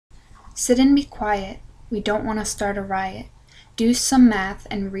Sit and be quiet. We don't want to start a riot. Do some math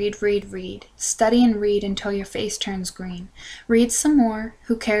and read, read, read. Study and read until your face turns green. Read some more.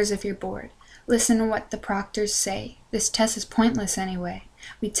 Who cares if you're bored? Listen to what the proctors say. This test is pointless anyway.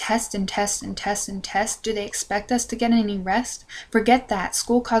 We test and test and test and test. Do they expect us to get any rest? Forget that.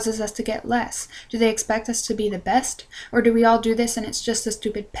 School causes us to get less. Do they expect us to be the best? Or do we all do this and it's just a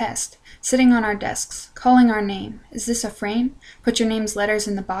stupid pest? Sitting on our desks, calling our name. Is this a frame? Put your name's letters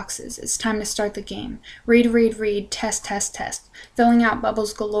in the boxes. It's time to start the game. Read, read, read. Test, test, test. Filling out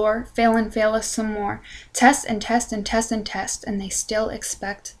bubbles galore. Fail and fail us some more. Test and test and test and test. And they still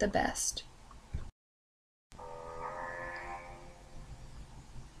expect the best.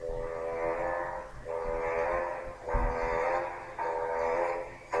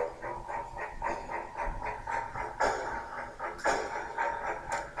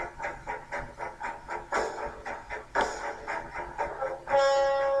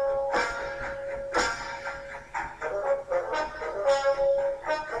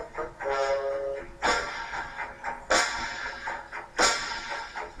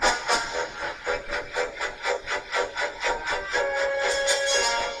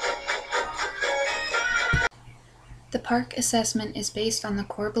 The Parcc assessment is based on the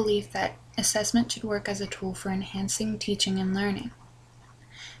core belief that assessment should work as a tool for enhancing teaching and learning.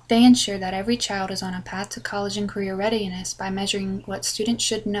 They ensure that every child is on a path to college and career readiness by measuring what students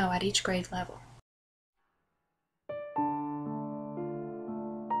should know at each grade level.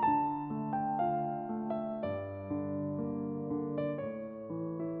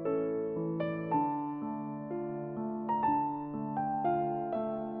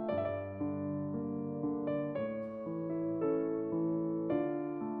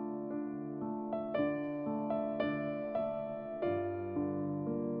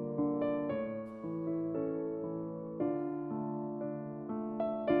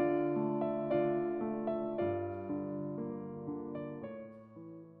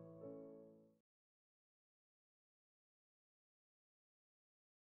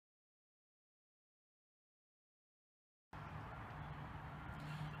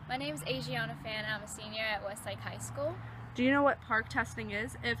 My name is Adriana Fan. I'm a senior at Westlake High School. Do you know what Parcc testing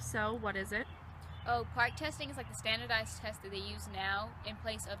is? If so, what is it? Oh, Parcc testing is like the standardized test that they use now in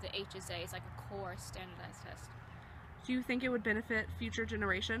place of the HSA. It's like a core standardized test. Do you think it would benefit future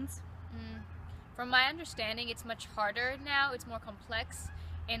generations? From my understanding, it's much harder now. It's more complex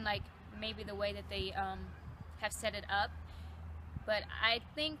in like maybe the way that they have set it up. But I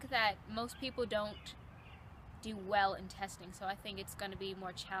think that most people don't do well in testing, so I think it's going to be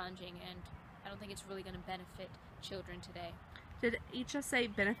more challenging, and I don't think it's really going to benefit children today. Did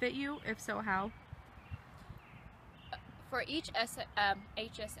HSA benefit you? If so, how? For each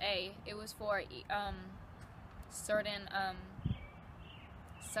HSA, it was for certain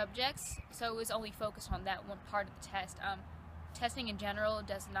subjects, so it was only focused on that one part of the test. Testing in general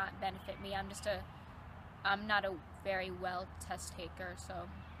does not benefit me. I'm not a very well test taker, so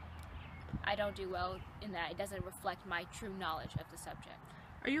I don't do well in that. It doesn't reflect my true knowledge of the subject.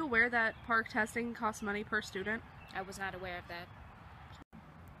 Are you aware that Parcc testing costs money per student? I was not aware of that.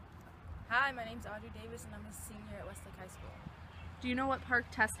 Hi, my name's Audrey Davis and I'm a senior at Westlake High School. Do you know what Parcc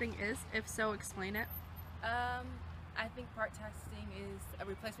testing is? If so, explain it. I think Parcc testing is a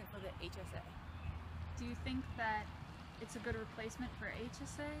replacement for the HSA. Do you think that it's a good replacement for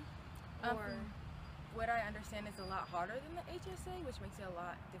HSA? Or what I understand is a lot harder than the HSA, which makes it a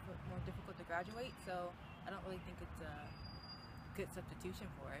lot more difficult to graduate, so I don't really think it's a good substitution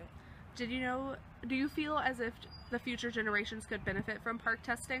for it. Do you feel as if the future generations could benefit from Parcc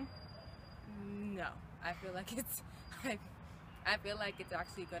testing? No, I feel like it's I feel like it's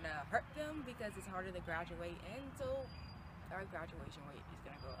actually gonna hurt them because it's harder to graduate, and so our graduation rate is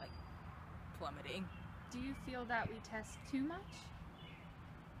gonna go like plummeting. do you feel that we test too much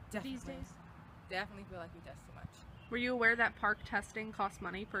these days? Definitely feel like we test too much. Were you aware that Parcc testing costs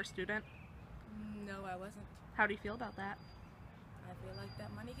money per student? No, I wasn't. How do you feel about that? I feel like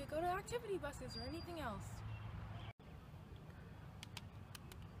that money could go to activity buses or anything else.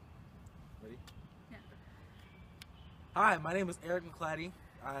 Ready? Yeah. Hi, my name is Eric McClatty.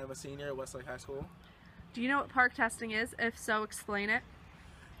 I'm a senior at Westlake High School. Do you know what Parcc testing is? If so, explain it.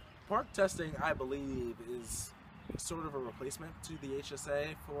 Parcc testing, I believe, is sort of a replacement to the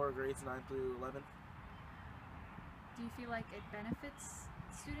HSA for grades 9 through 11. Do you feel like it benefits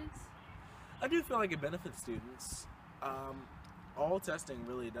students? I do feel like it benefits students. All testing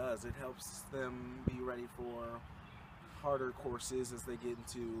really does. It helps them be ready for harder courses as they get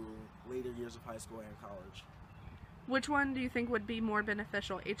into later years of high school and college. Which one do you think would be more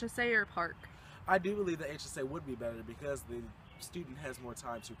beneficial, HSA or Parcc? I do believe that HSA would be better because the student has more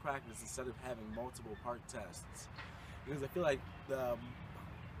time to practice instead of having multiple Parcc tests. Because I feel like the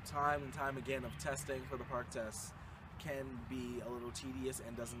time and time again of testing for the Parcc tests can be a little tedious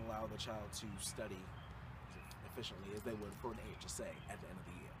and doesn't allow the child to study as efficiently as they would for an HSA at the end of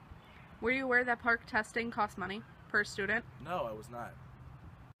the year. Were you aware that Parcc testing costs money per student? No, I was not.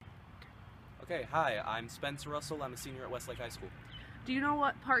 Okay, hi, I'm Spencer Russell. I'm a senior at Westlake High School. Do you know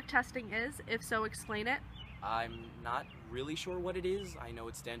what Parcc testing is? If so, explain it. I'm not really sure what it is. I know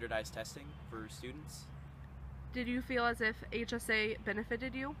it's standardized testing for students. Did you feel as if HSA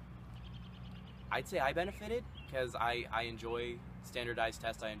benefited you? I'd say I benefited because I enjoy standardized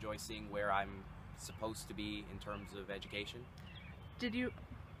tests. I enjoy seeing where I'm supposed to be in terms of education. Do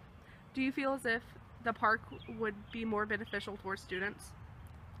you feel as if the Parcc would be more beneficial towards students?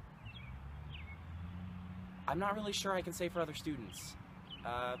 I'm not really sure I can say for other students.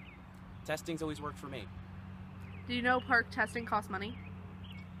 Testing's always worked for me. Do you know Parcc testing costs money?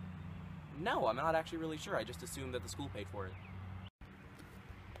 No, I'm not actually really sure. I just assumed that the school paid for it.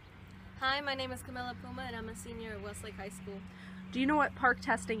 Hi, my name is Camilla Puma and I'm a senior at Westlake High School. Do you know what Parcc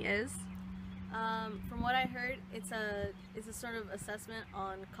testing is? From what I heard, it's a sort of assessment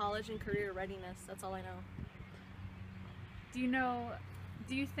on college and career readiness. That's all I know.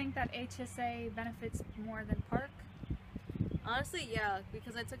 Do you think that HSA benefits more than Parcc? Honestly, yeah,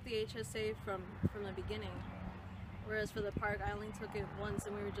 because I took the HSA from the beginning. Whereas for the Parcc, I only took it once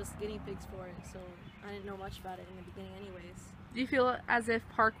and we were just guinea pigs for it, so I didn't know much about it in the beginning anyways. Do you feel as if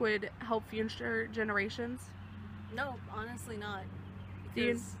Parcc would help future generations? No, honestly not. Do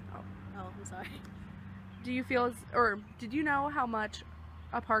you, Because, oh, I'm sorry. do you feel, did you know how much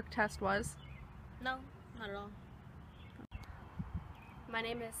a Parcc test was? No, not at all. My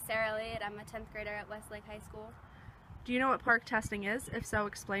name is Sarah Elliott. I'm a 10th grader at Westlake High School. Do you know what Parcc testing is? If so,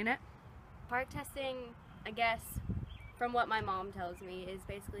 explain it. Parcc testing, I guess, from what my mom tells me, is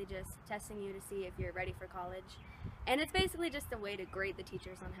basically just testing you to see if you're ready for college. And it's basically just a way to grade the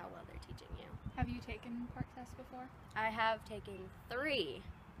teachers on how well they're teaching you. Have you taken Parcc tests before? I have taken 3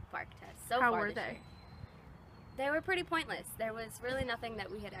 Parcc tests so How far were this they? year. They were pretty pointless. There was really nothing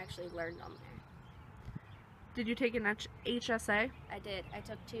that we had actually learned on there. Did you take an HSA? I did. I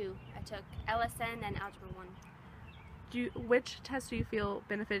took 2. I took LSN and Algebra 1. Which test do you feel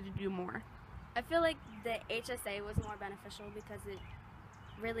benefited you more? I feel like the HSA was more beneficial because it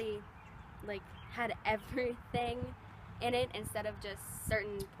really had everything in it instead of just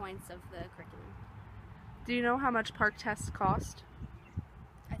certain points of the curriculum. Do you know how much Parcc tests cost?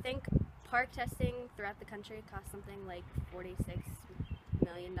 I think Parcc testing throughout the country costs something like $46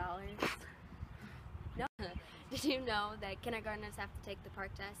 million. No. Did you know that kindergartners have to take the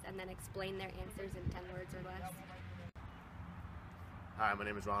Parcc test and then explain their answers in 10 words or less? Hi, my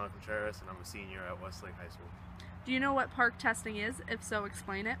name is Ronald Contreras and I'm a senior at Westlake High School. Do you know what Parcc testing is? If so,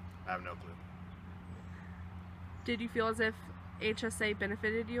 explain it. I have no clue. Did you feel as if HSA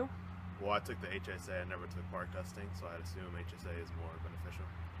benefited you? Well, I took the HSA, I never took Parcc testing, so I'd assume HSA is more beneficial.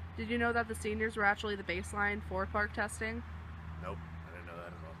 Did you know that the seniors were actually the baseline for Parcc testing? Nope, I didn't know that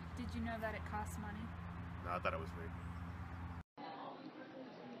at all. Did you know that it costs money? No, I thought it was free.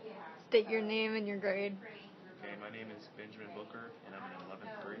 State your name and your grade. Okay, my name is Benjamin Booker, and I'm in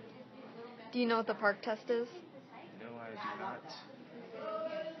 11th grade. Do you know what the Parcc test is? No, I do not.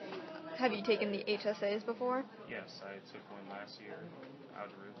 Have you taken the HSAs before? Yes, I took one last year,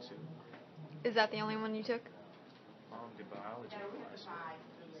 Algebra 2. Is that the only one you took? The biology last year.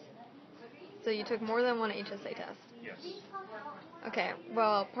 So you took more than one HSA test? Yes. Okay,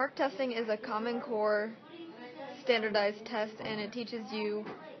 well, Parcc testing is a Common Core standardized test, and it teaches you,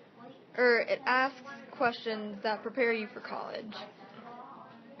 it asks questions that prepare you for college.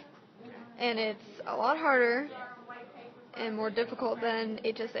 And it's a lot harder and more difficult than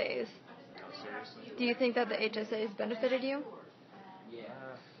HSAs. Seriously? Do you think that the HSAs benefited you? Kind of.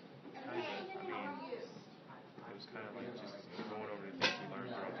 I mean, it was kind of like just going over the things you learned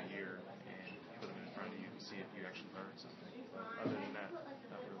throughout the year and put them in front of you and see if you actually learned something. But other than that,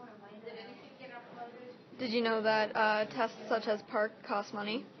 not really. Did you know that tests such as Parcc cost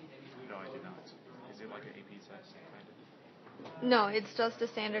money? No, I did not. Is it like an AP test, kind of? No, it's just a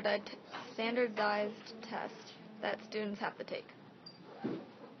standardized test that students have to take.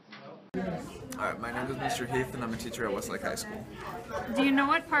 Alright, my name is Mr. Heath and I'm a teacher at Westlake High School. Do you know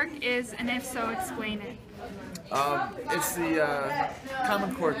what Parcc is, and if so, explain it? It's the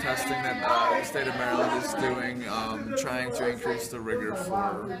Common Core testing that the state of Maryland is doing, trying to increase the rigor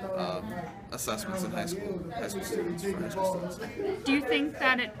for assessments in high school students, for high school students. Do you think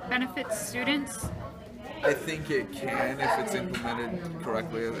that it benefits students? I think it can if it's implemented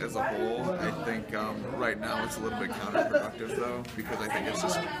correctly as a whole. I think right now it's a little bit counterproductive though, because I think it's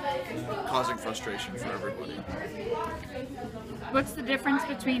just causing frustration for everybody. What's the difference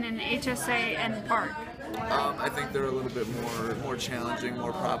between an HSA and Parcc? I think they're a little bit more challenging,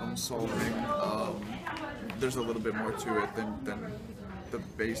 more problem solving. There's a little bit more to it than the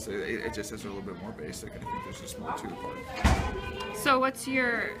basic. HSAs are a little bit more basic. I think there's just more to the Parcc. So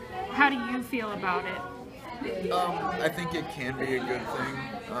how do you feel about it? I think it can be a good thing.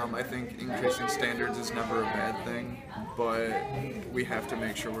 I think increasing standards is never a bad thing, but we have to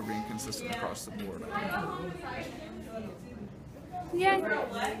make sure we're being consistent across the board. Yeah,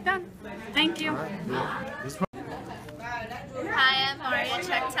 done. Thank you. Hi, I'm Maria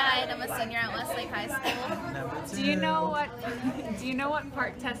Chektide. I'm a senior at Westlake High School. Do you know what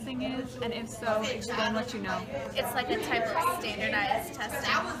Parcc testing is? And if so, explain what you know. It's like a type of standardized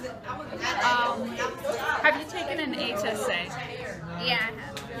testing. Have you taken an HSA? Yeah, I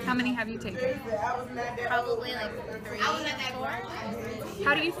have. How many have you taken? Probably like 3, 4.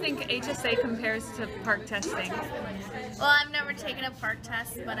 How do you think HSA compares to Parcc testing? Well, I've never taken a Parcc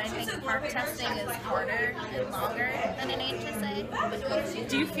test, but I think Parcc testing is harder and longer than an HSA.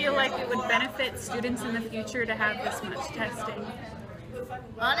 Do you feel like it would benefit students in the future to have this much testing?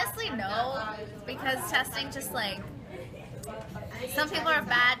 Honestly, no, because testing just some people are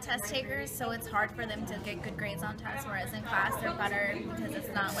bad test takers, so it's hard for them to get good grades on tests, whereas in class they're better because it's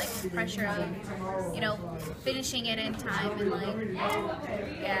not like the pressure of, finishing it in time and the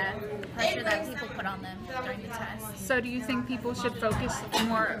pressure that people put on them during the test. So do you think people should focus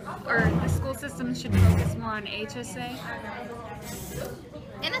more, or the school system should focus more on HSA?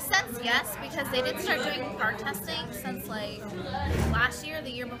 In a sense, yes, because they did start doing Parcc testing since last year or the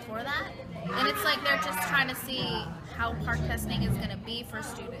year before that. And it's they're just trying to see how Parcc testing is going to be for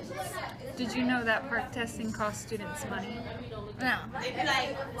students. Did you know that Parcc testing costs students money? No.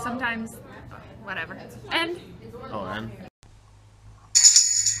 Sometimes, whatever. And? Oh, and?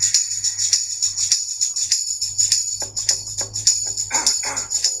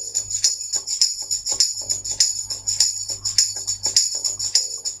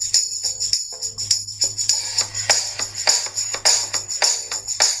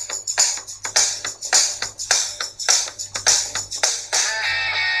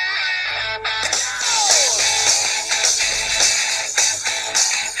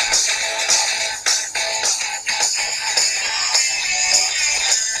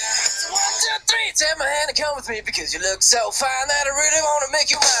 Take my hand and come with me because you look so fine that I really want to make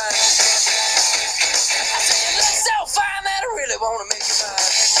you mine. I say you look so fine that I really want to make you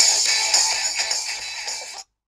mine.